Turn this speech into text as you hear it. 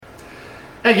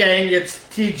Hey gang, it's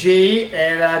TG,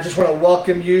 and I just want to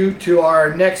welcome you to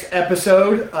our next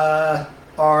episode,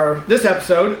 this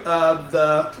episode of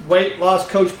the Weight Loss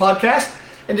Coach Podcast.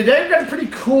 And today we've got a pretty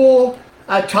cool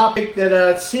topic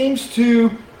that seems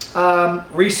to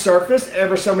resurface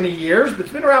every so many years, but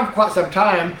it's been around for quite some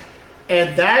time,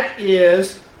 and that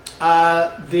is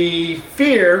the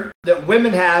fear that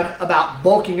women have about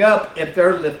bulking up if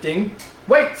they're lifting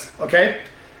weights, okay?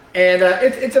 And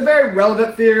it's a very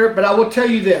relevant fear, but I will tell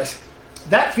you this.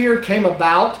 That fear came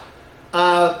about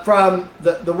from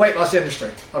the weight loss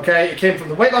industry, okay? It came from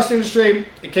the weight loss industry.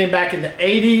 It came back in the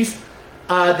 80s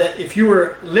that if you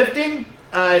were lifting,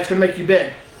 it's going to make you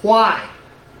big. Why?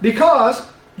 Because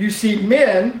you see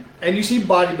men and you see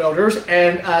bodybuilders,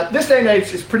 and this day and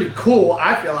age is pretty cool,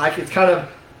 I feel like. It's kind of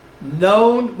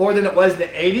known more than it was in the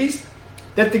 80s,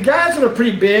 that the guys that are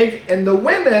pretty big and the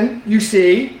women you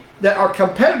see that our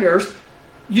competitors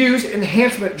use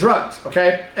enhancement drugs,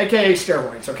 okay, aka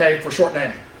steroids, okay, for short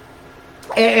name.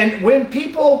 And when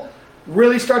people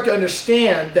really start to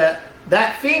understand that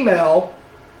that female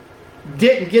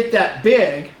didn't get that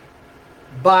big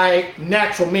by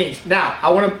natural means. Now, I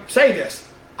want to say this.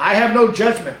 I have no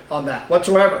judgment on that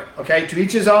whatsoever, okay? To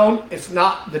each his own. It's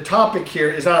not, the topic here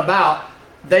is not about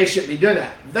they should be doing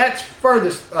that. That's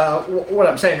furthest what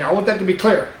I'm saying here. I want that to be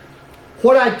clear.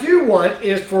 What I do want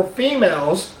is for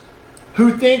females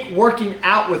who think working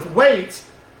out with weights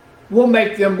will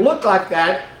make them look like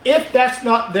that if that's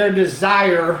not their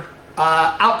desired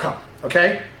outcome,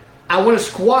 okay? I want to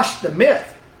squash the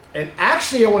myth. And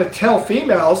actually, I want to tell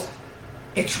females,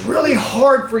 it's really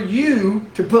hard for you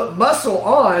to put muscle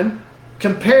on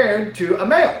compared to a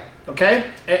male,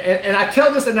 okay? And I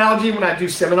tell this analogy when I do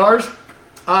seminars.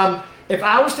 If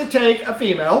I was to take a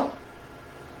female,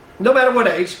 no matter what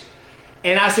age,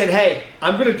 and I said, hey,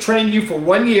 I'm going to train you for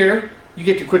 1 year. You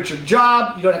get to quit your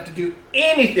job. You don't have to do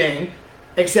anything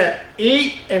except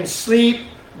eat and sleep,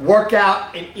 work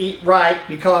out, and eat right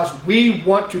because we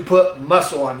want to put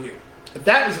muscle on you. If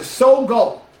that was the sole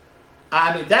goal,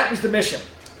 that was the mission.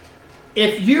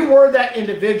 If you were that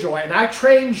individual and I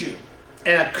trained you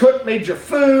and a cook made your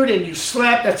food and you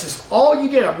slept, that's just all you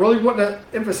did. I really want to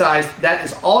emphasize that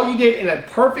is all you did in a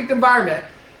perfect environment.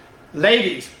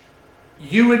 Ladies,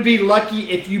 you would be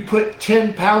lucky if you put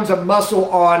 10 pounds of muscle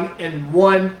on in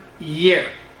 1 year.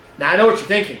 Now, I know what you're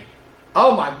thinking.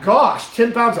 Oh my gosh,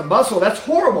 10 pounds of muscle, that's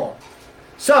horrible.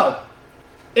 So,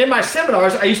 in my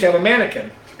seminars, I used to have a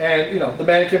mannequin. And, the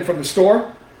mannequin from the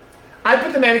store. I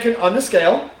put the mannequin on the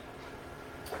scale.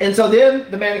 And so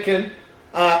then the mannequin,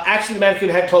 the mannequin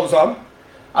had clothes on.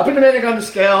 I put the mannequin on the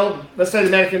scale. Let's say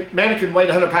the mannequin weighed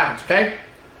 100 pounds, okay?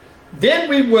 Then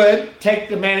we would take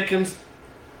the mannequin's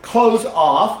clothes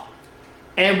off,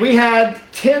 and we had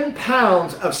 10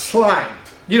 pounds of slime.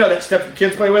 You know that stuff the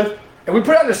kids play with? And we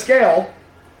put it on the scale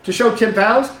to show 10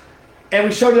 pounds, and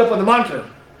we showed it up on the monitor.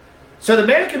 So the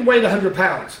mannequin weighed 100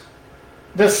 pounds.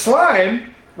 The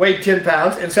slime weighed 10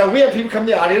 pounds, and so we had people come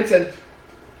to the audience, and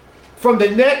from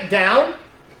the neck down,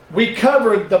 we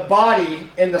covered the body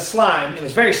in the slime, and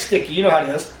it's very sticky, you know how it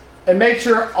is, and made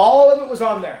sure all of it was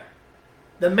on there.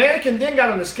 The mannequin then got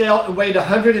on the scale and weighed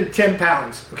 110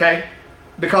 pounds, okay?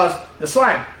 Because the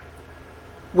slime.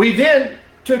 We then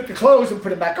took the clothes and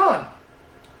put it back on.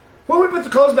 When we put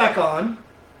the clothes back on,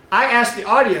 I asked the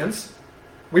audience,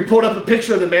 we pulled up a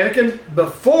picture of the mannequin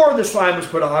before the slime was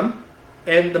put on,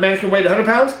 and the mannequin weighed 100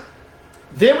 pounds.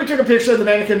 Then we took a picture of the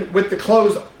mannequin with the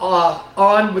clothes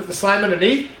on with the slime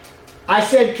underneath. I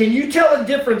said, can you tell a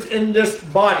difference in this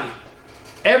body?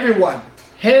 Everyone,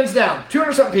 hands down,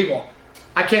 200-something people.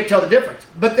 I can't tell the difference.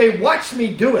 But they watched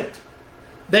me do it.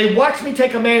 They watched me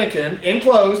take a mannequin in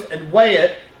clothes and weigh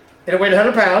it, and it weighed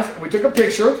 100 pounds. And we took a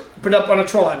picture, put it up on a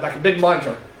trolley, like a big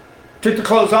monitor. Took the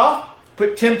clothes off,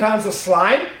 put 10 pounds of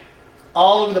slime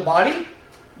all over the body,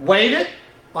 weighed it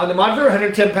on the monitor,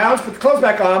 110 pounds, put the clothes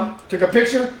back on, took a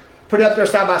picture, put it up there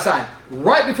side by side,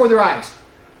 right before their eyes.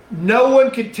 No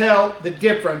one could tell the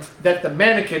difference that the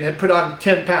mannequin had put on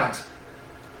 10 pounds.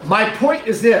 My point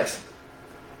is this.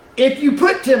 If you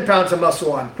put 10 pounds of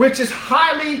muscle on, which is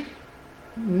highly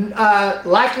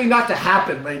likely not to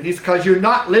happen, ladies, because you're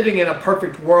not living in a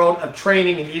perfect world of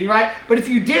training and eating right, but if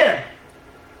you did,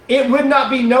 it would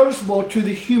not be noticeable to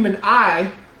the human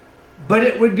eye, but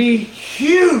it would be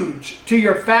huge to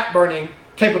your fat burning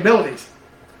capabilities.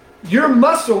 Your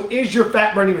muscle is your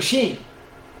fat burning machine.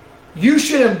 You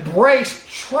should embrace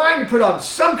trying to put on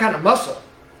some kind of muscle.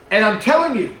 And I'm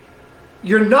telling you,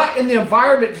 you're not in the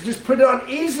environment to just put it on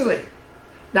easily.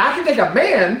 Now I can take a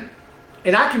man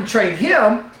and I can train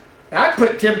him, and I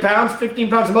put 10 pounds, 15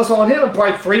 pounds of muscle on him in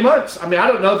probably 3 months. I mean, I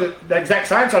don't know the exact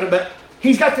science on it, but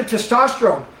He's got the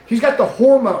testosterone. He's got the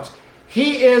hormones.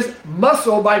 He is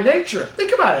muscle by nature.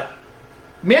 Think about it.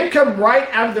 Men come right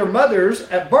out of their mothers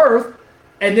at birth,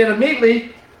 and then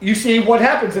immediately you see what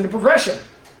happens in the progression.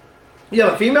 You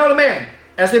have a female and a man.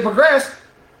 As they progress,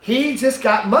 he just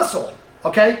got muscle,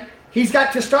 okay? He's got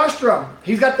testosterone.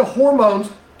 He's got the hormones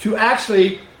to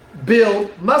actually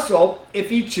build muscle if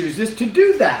he chooses to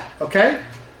do that, okay?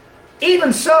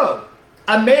 Even so,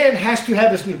 a man has to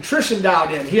have his nutrition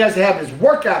dialed in. He has to have his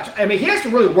workouts. I mean, he has to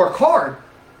really work hard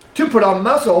to put on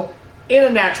muscle in a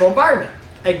natural environment.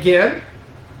 Again,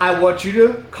 I want you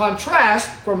to contrast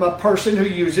from a person who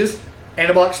uses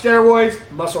anabolic steroids,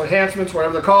 muscle enhancements,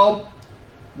 whatever they're called,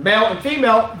 male and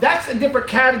female. That's a different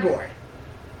category.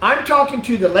 I'm talking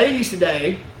to the ladies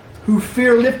today who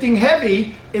fear lifting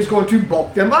heavy is going to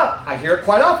bulk them up. I hear it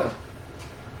quite often.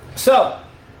 So,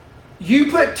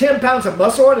 you put 10 pounds of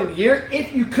muscle on in a year,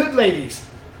 if you could, ladies,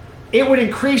 it would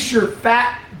increase your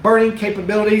fat burning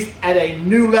capabilities at a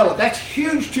new level. That's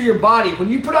huge to your body. When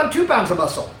you put on 2 pounds of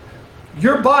muscle,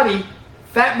 your body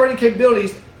fat burning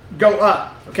capabilities go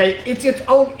up, okay? It's its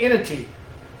own entity.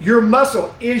 Your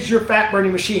muscle is your fat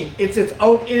burning machine. It's its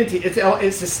own entity.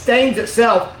 It sustains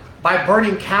itself by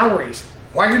burning calories.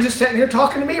 While you're just sitting here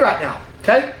talking to me right now,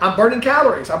 okay? I'm burning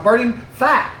calories. I'm burning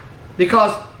fat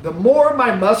because the more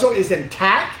my muscle is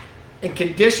intact and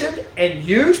conditioned and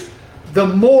used, the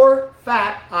more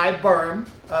fat I burn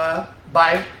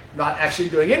by not actually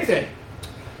doing anything.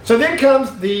 So then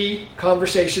comes the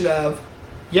conversation of,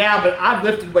 yeah, but I've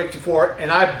lifted weights before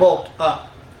and I bulked up.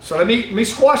 So let me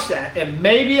squash that, and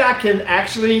maybe I can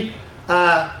actually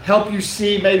help you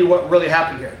see maybe what really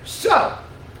happened here. So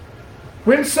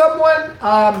when someone,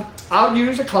 I'll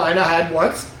use a client I had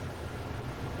once,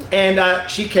 and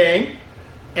she came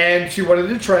and she wanted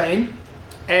to train,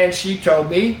 and she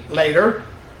told me later,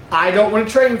 I don't want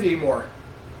to train with you anymore.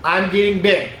 I'm getting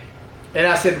big. And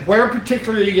I said, where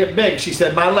particularly do you get big? She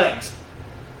said, my legs.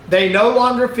 They no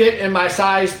longer fit in my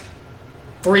size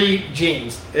 3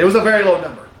 jeans. It was a very low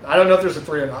number. I don't know if there's a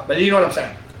 3 or not, but you know what I'm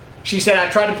saying. She said, I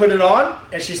tried to put it on,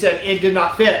 and she said, it did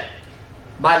not fit.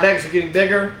 My legs are getting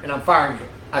bigger, and I'm firing you.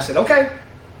 I said, okay,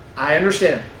 I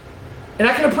understand. And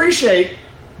I can appreciate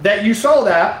that you saw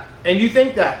that, and you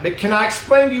think that, but can I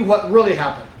explain to you what really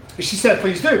happened? And she said,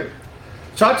 please do.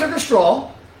 So I took a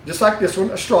straw, just like this one,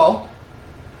 a straw.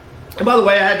 And by the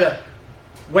way, I had to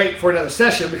wait for another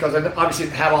session because I obviously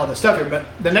didn't have all this stuff here, but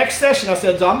the next session I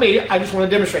said, it's on me, I just want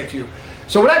to demonstrate to you.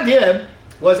 So what I did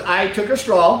was I took a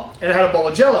straw and I had a bowl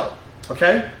of Jell-O,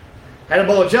 okay? Had a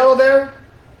bowl of Jell-O there,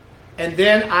 and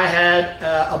then I had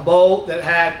a bowl that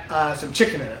had some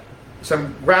chicken in it,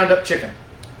 some ground up chicken.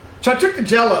 So I took the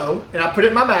Jell-O and I put it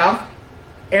in my mouth,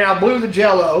 and I blew the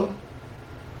Jell-O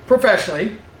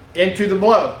professionally into the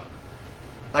blow,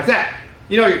 like that.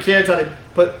 You know your kids, how they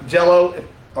put Jell-O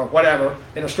or whatever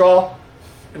in a straw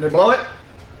and they blow it?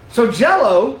 So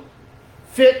Jell-O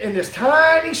fit in this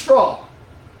tiny straw.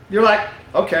 You're like,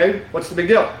 okay, what's the big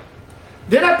deal?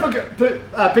 Then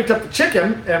I picked up the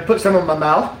chicken and put some in my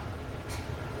mouth,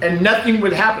 and nothing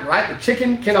would happen, right? The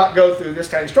chicken cannot go through this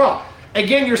tiny straw.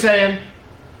 Again, you're saying,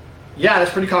 yeah,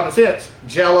 that's pretty common sense.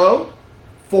 Jell-O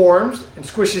forms and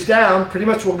squishes down, pretty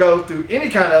much will go through any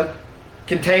kind of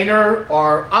container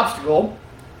or obstacle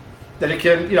that it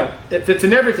can, you know, it fits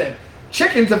in everything.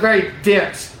 Chicken's a very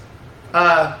dense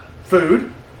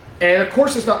food, and of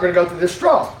course it's not going to go through this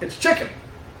straw. It's chicken.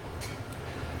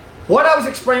 What I was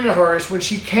explaining to her is when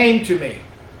she came to me,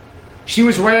 she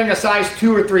was wearing a size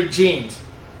 2 or 3 jeans,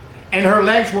 and her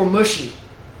legs were mushy,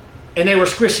 and they were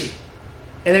squishy,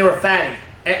 and they were fatty.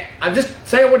 And I'm just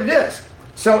saying what it is.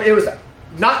 So it was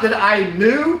not that I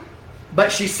knew,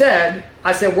 but she said,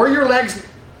 I said, were your legs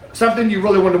something you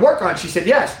really wanted to work on? She said,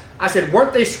 yes. I said,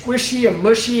 weren't they squishy and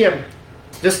mushy and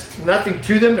just nothing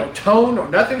to them, no tone or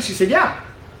nothing? She said, yeah.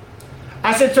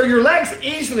 I said, so your legs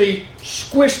easily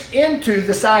squished into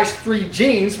the size 3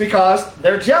 jeans because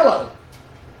they're Jell-O.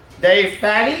 They're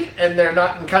fatty and they're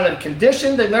not in kind of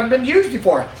condition. They've never been used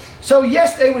before. So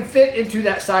yes, they would fit into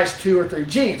that size 2 or 3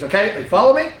 jeans, okay? You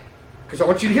follow me? Because I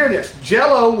want you to hear this.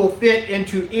 Jell-O will fit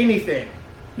into anything,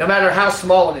 no matter how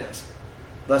small it is.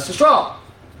 Less the straw.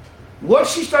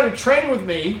 Once she started training with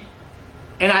me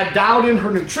and I dialed in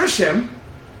her nutrition,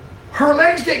 her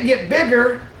legs didn't get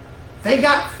bigger, they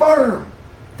got firm.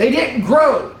 They didn't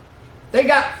grow. They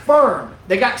got firm.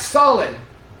 They got solid.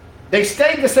 They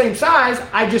stayed the same size.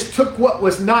 I just took what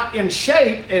was not in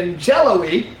shape and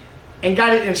Jell-O-y and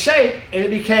got it in shape, and it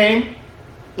became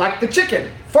like the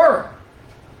chicken, firm.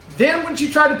 Then when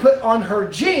she tried to put on her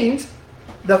jeans,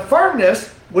 the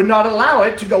firmness would not allow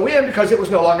it to go in because it was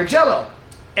no longer Jell-O.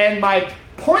 And my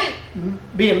point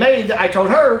being made that I told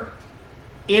her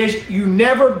is you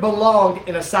never belonged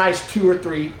in a size 2 or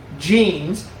 3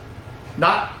 jeans,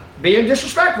 not being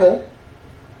disrespectful,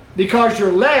 because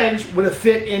your legs would have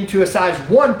fit into a size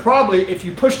 1 probably if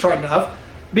you pushed hard enough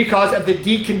because of the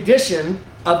decondition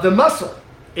of the muscle.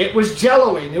 It was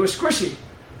jello-ing, it was squishy.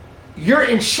 You're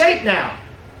in shape now.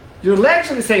 Your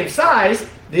legs are the same size.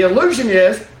 The illusion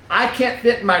is, I can't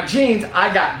fit in my jeans,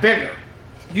 I got bigger.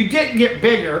 You didn't get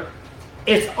bigger.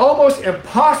 It's almost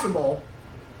impossible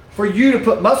for you to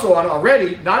put muscle on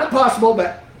already. Not impossible,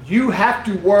 but you have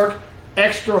to work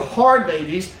extra hard,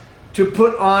 ladies, to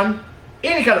put on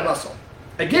any kind of muscle.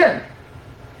 Again,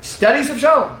 studies have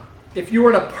shown if you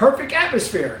were in a perfect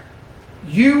atmosphere,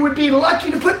 you would be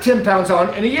lucky to put 10 pounds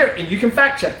on in a year, and you can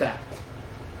fact check that.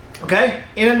 Okay?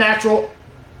 In a natural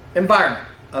environment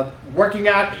of working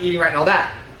out, eating right, and all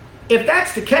that. If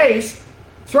that's the case,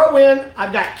 throw in,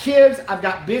 I've got kids, I've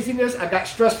got busyness, I've got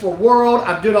stressful world,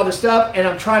 I'm doing all this stuff, and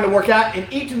I'm trying to work out and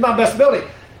eat to my best ability.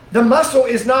 The muscle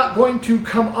is not going to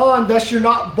come on, thus you're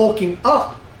not bulking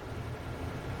up.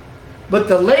 But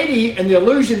the lady and the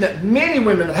illusion that many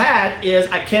women have had is,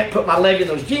 I can't put my leg in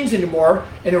those jeans anymore.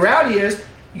 And the reality is,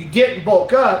 you didn't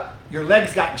bulk up, your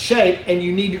legs got in shape, and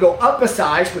you need to go up a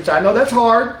size, which I know that's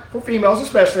hard, for females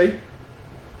especially.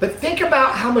 But think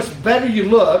about how much better you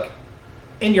look,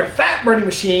 and your fat burning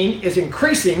machine is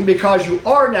increasing because you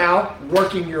are now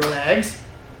working your legs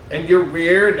and your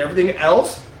rear and everything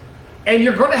else. And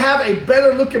you're going to have a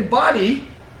better looking body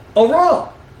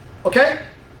overall. Okay?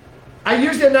 I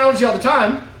use the analogy all the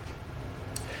time.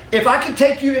 If I could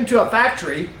take you into a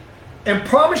factory and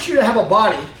promise you to have a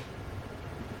body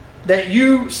that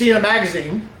you see in a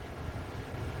magazine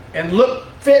and look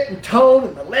fit and toned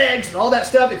and the legs and all that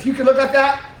stuff, if you could look like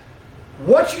that,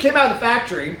 once you came out of the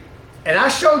factory and I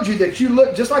showed you that you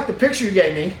look just like the picture you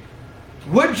gave me,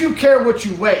 would you care what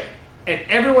you weigh? And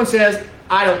everyone says,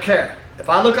 I don't care. If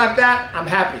I look like that, I'm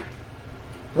happy.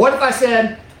 What if I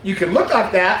said, you can look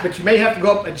like that, but you may have to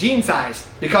go up a jean size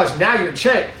because now you're in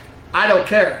shape? I don't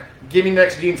care. Give me the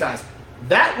next jean size.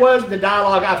 That was the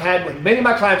dialogue I've had with many of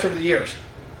my clients over the years.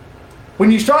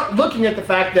 When you start looking at the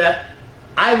fact that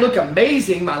I look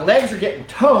amazing, my legs are getting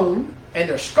toned and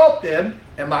they're sculpted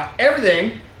and my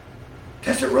everything,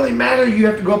 doesn't really matter you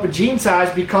have to go up a jean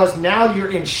size because now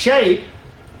you're in shape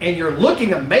and you're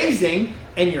looking amazing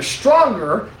and you're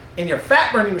stronger and your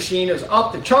fat burning machine is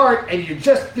off the chart and you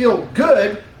just feel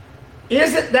good.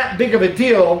 Is it that big of a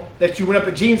deal that you went up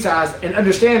a jean size and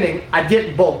understanding I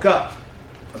didn't bulk up?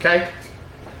 Okay?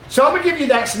 So I'm going to give you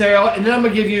that scenario and then I'm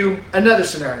going to give you another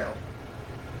scenario.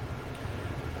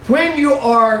 When you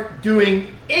are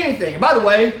doing anything, and by the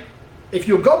way, if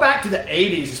you go back to the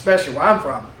 80s, especially where I'm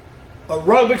from,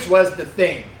 aerobics was the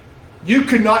thing. You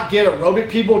could not get aerobic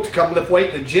people to come lift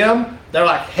weight in the gym. They're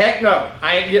like, heck no,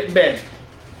 I ain't getting big.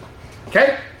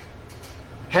 Okay?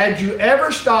 Had you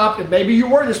ever stopped, and maybe you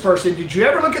were this person, did you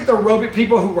ever look at the aerobic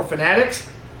people who were fanatics?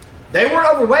 They weren't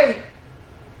overweight,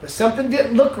 but something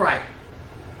didn't look right.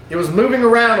 It was moving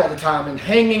around all the time and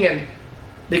hanging, and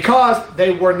because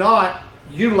they were not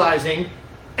utilizing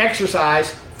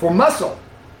exercise for muscle.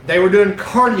 They were doing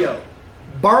cardio,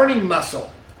 burning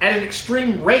muscle at an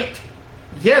extreme rate.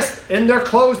 Yes, in their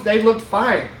clothes they looked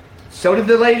fine. So did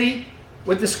the lady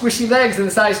with the squishy legs in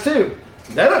the size 2.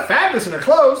 They look fabulous in their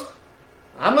clothes.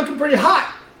 I'm looking pretty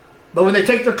hot. But when they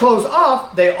take their clothes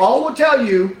off, they all will tell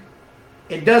you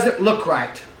it doesn't look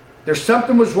right. There's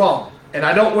something was wrong. And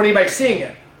I don't want anybody seeing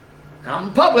it. I'm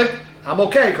in public, I'm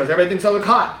okay because everything's look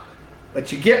hot. But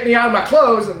you get me out of my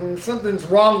clothes and something's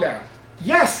wrong there.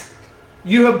 Yes,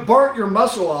 you have burnt your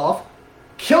muscle off,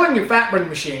 killing your fat burning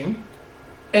machine,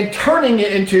 and turning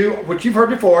it into, what you've heard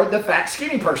before, the fat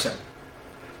skinny person.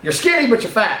 You're skinny, but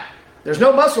you're fat. There's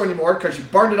no muscle anymore because you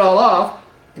burned it all off,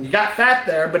 and you got fat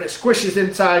there, but it squishes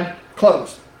inside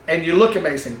clothes, and you look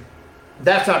amazing.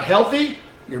 That's not healthy.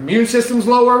 Your immune system's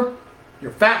lower,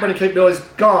 your fat burning capability is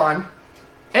gone,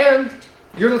 and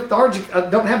you're lethargic,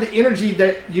 don't have the energy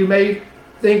that you may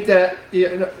think that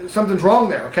something's wrong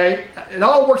there, okay? It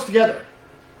all works together.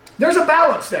 There's a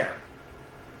balance there.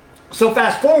 So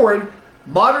fast forward,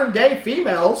 modern day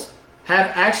females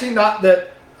have actually not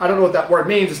that, I don't know what that word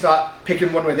means, it's not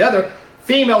picking one way or the other.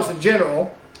 Females in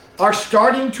general are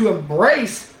starting to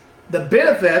embrace the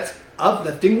benefits of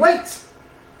lifting weights.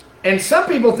 And some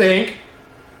people think,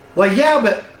 well, yeah,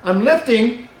 but I'm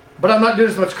lifting, but I'm not doing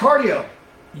as much cardio.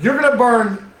 You're going to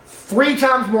burn 3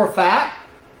 times more fat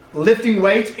lifting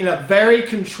weights in a very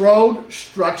controlled,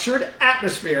 structured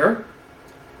atmosphere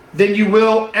than you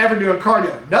will ever do in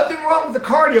cardio. Nothing wrong with the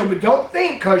cardio, but don't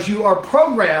think because you are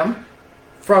programmed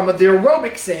from the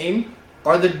aerobic scene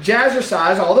or the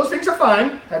jazzercise. All those things are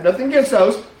fine. I have nothing against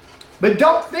those. But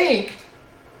don't think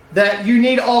that you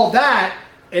need all that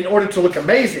in order to look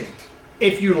amazing.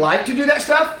 If you like to do that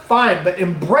stuff, fine, but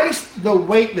embrace the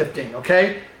weightlifting,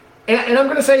 okay? And I'm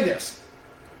going to say this.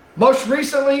 Most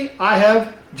recently,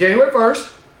 January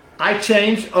 1st, I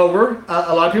changed over,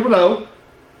 a lot of people know,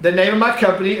 the name of my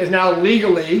company is now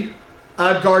legally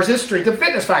Garza's Strength and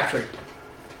Fitness Factory.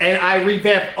 And I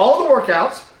revamped all the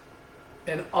workouts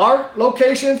in our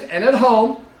locations and at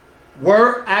home.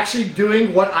 We're actually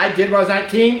doing what I did when I was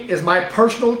 19 is my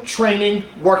personal training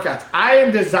workouts. I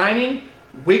am designing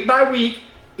week by week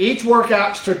each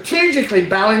workout, strategically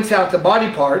balance out the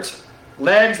body parts,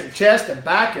 legs and chest and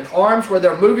back and arms where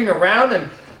they're moving around and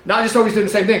not just always doing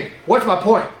the same thing. What's my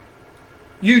point?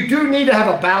 You do need to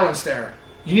have a balance there.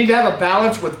 You need to have a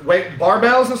balance with weight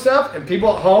barbells and stuff, and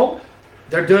people at home,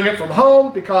 they're doing it from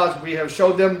home because we have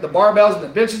showed them the barbells and the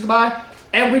benches to buy,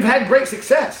 and we've had great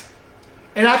success.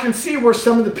 And I can see where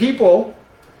some of the people,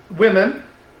 women,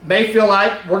 may feel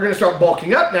like we're going to start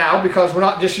bulking up now because we're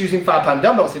not just using 5-pound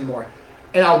dumbbells anymore.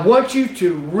 And I want you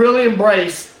to really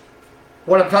embrace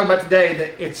what I'm talking about today,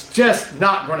 that it's just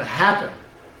not going to happen.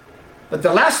 But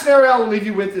the last scenario I will leave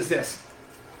you with is this.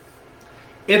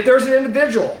 If there's an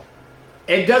individual,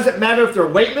 it doesn't matter if they're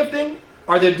weightlifting,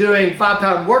 or they're doing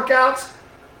 5-pound workouts,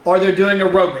 or they're doing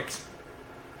aerobics.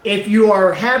 If you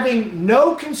are having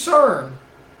no concern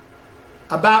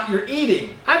about your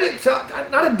eating,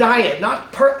 not a diet,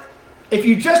 if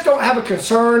you just don't have a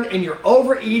concern and you're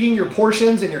overeating your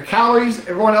portions and your calories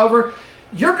are going over,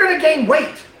 you're going to gain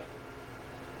weight.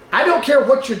 I don't care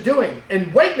what you're doing.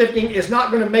 And weightlifting is not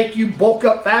going to make you bulk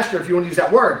up faster, if you want to use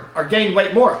that word, or gain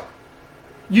weight more.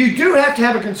 You do have to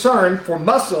have a concern for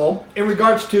muscle in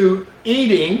regards to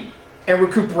eating and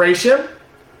recuperation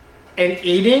and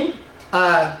eating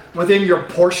within your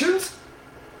portions.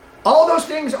 All those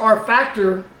things are a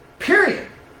factor, period.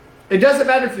 It doesn't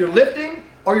matter if you're lifting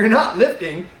or you're not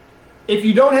lifting. If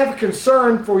you don't have a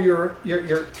concern for your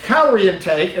calorie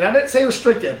intake, and I didn't say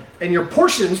restricted, and your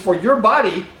portions for your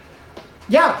body,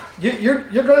 yeah, you're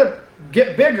going to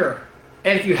get bigger.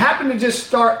 And if you happen to just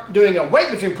start doing a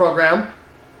weightlifting program,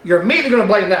 you're immediately going to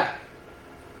blame that.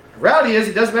 The reality is,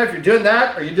 it doesn't matter if you're doing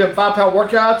that, or you're doing 5-pound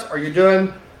workouts, or you're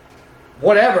doing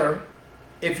whatever.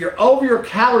 If you're over your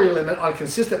calorie limit on a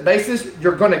consistent basis,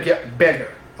 you're going to get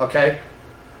bigger, okay?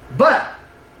 But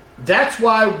that's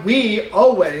why we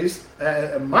always,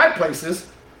 in my places,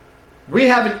 we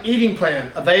have an eating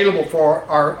plan available for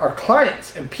our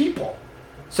clients and people.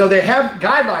 So they have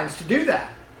guidelines to do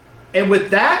that. And with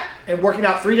that, and working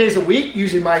out 3 days a week,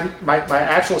 using my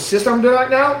actual system I'm doing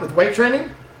right now with weight training,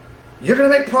 you're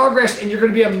going to make progress, and you're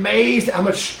going to be amazed at how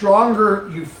much stronger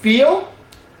you feel,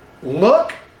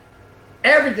 look,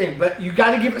 everything. But you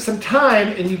got to give it some time,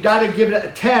 and you got to give it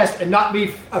a test and not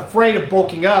be afraid of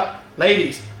bulking up.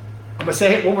 Ladies, I'm going to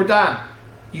say it one more time.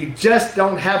 You just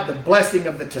don't have the blessing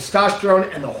of the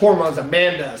testosterone and the hormones a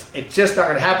man does. It's just not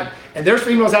going to happen. And there's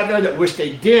females out there that wish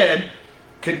they did,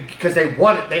 because they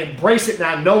want it. They embrace it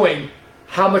now, knowing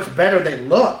how much better they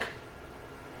look.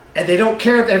 And they don't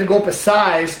care if they have to go up a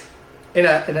size in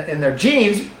their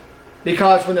jeans,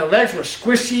 because when their legs were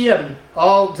squishy and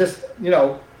all just,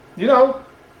 and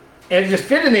just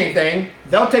fit in anything,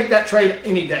 they'll take that trade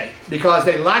any day because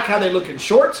they like how they look in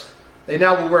shorts. They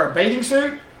now will wear a bathing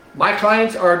suit. My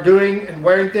clients are doing and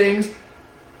wearing things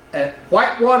at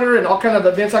Whitewater and all kind of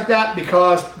events like that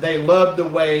because they love the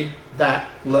way that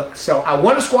looks. So I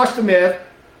want to squash the myth.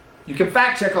 You can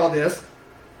fact check all this.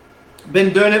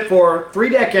 Been doing it for 3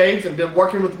 decades and been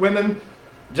working with women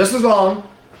just as long.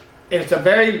 And it's a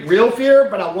very real fear,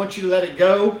 but I want you to let it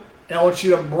go, and I want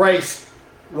you to embrace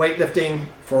weightlifting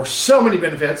for so many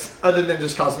benefits other than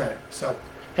just cosmetic. So,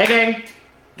 hey gang,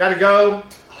 gotta go.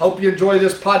 Hope you enjoy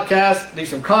this podcast. Leave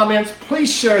some comments.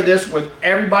 Please share this with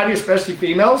everybody, especially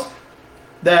females,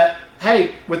 that,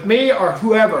 hey, with me or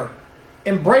whoever,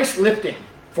 embrace lifting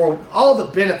for all the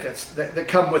benefits that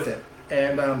come with it.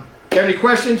 And if you have any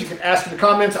questions, you can ask in the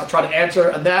comments. I'll try to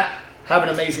answer on that. Have an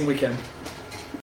amazing weekend.